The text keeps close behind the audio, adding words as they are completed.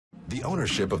The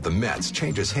ownership of the Mets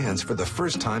changes hands for the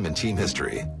first time in team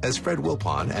history as Fred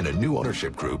Wilpon and a new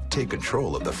ownership group take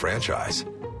control of the franchise.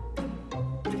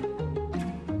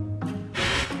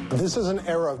 This is an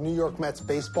era of New York Mets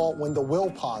baseball when the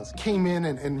Wilpons came in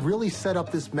and really set up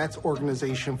this Mets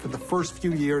organization for the first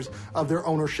few years of their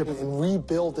ownership and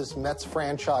rebuild this Mets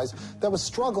franchise that was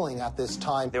struggling at this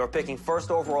time. They were picking first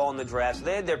overall in the draft, so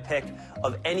they had their pick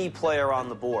of any player on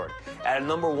the board. At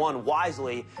number 1,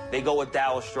 wisely, they go with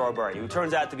Darryl Strawberry, who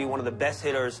turns out to be one of the best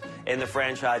hitters in the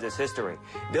franchise's history.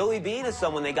 Billy Beane is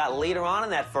someone they got later on in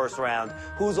that first round,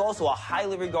 who's also a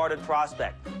highly regarded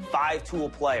prospect, 5-tool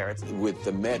player. With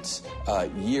the Mets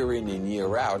year in and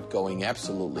year out going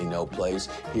absolutely no place,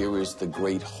 here is the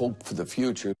great hope for the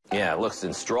future. Yeah,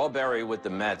 listen, Strawberry with the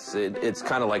Mets, it's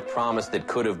kind of like promised it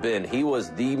could have been. He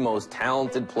was the most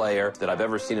talented player that I've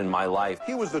ever seen in my life.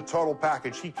 He was the total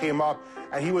package. He came up,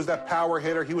 and he was that power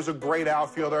hitter. He was a great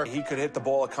outfielder. He could hit the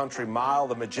ball a country mile,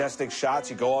 the majestic shots.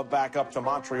 You go back up to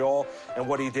Montreal, and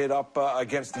what he did up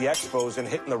against the Expos and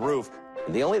hitting the roof.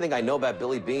 The only thing I know about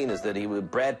Billy Beane is that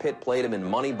Brad Pitt played him in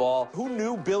Moneyball. Who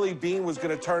knew Billy Beane was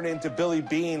going to turn into Billy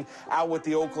Beane out with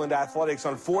the Oakland Athletics?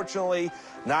 Unfortunately,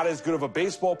 not as good of a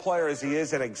baseball player as he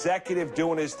is an executive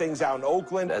doing his things out in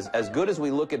Oakland. As good as we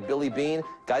look at Billy Beane,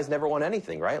 guys never won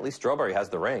anything, right? At least Strawberry has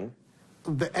the ring.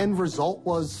 The end result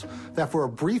was that for a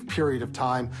brief period of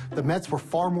time, the Mets were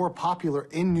far more popular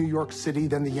in New York City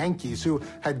than the Yankees, who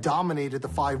had dominated the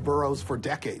 5 boroughs for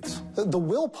decades. The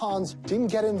Wilpons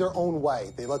didn't get in their own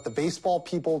way. They let the baseball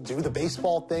people do the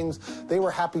baseball things. They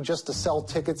were happy just to sell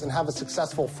tickets and have a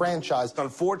successful franchise.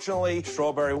 Unfortunately,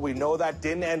 Strawberry, we know that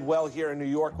didn't end well here in New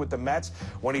York with the Mets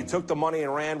when he took the money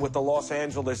and ran with the Los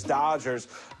Angeles Dodgers,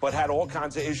 but had all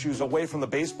kinds of issues away from the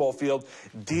baseball field,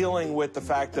 dealing with the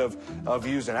fact of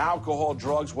using alcohol,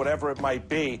 drugs, whatever it might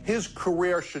be. His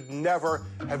career should never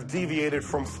have deviated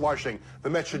from Flushing. The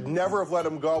Mets should never have let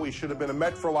him go. He should have been a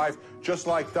Met for life, just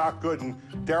like Doc Gooden.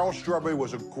 Darryl Strawberry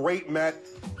was a great Met,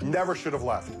 never should have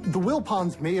left. The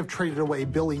Wilpons may have traded away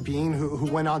Billy Beane, who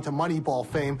went on to Moneyball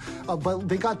fame, but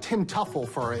they got Tim Tuffle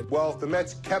for it. Well, if the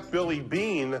Mets kept Billy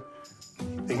Beane,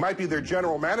 he might be their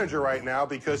general manager right now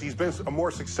because he's been a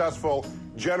more successful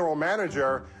general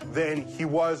manager than he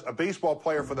was a baseball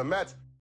player for the Mets.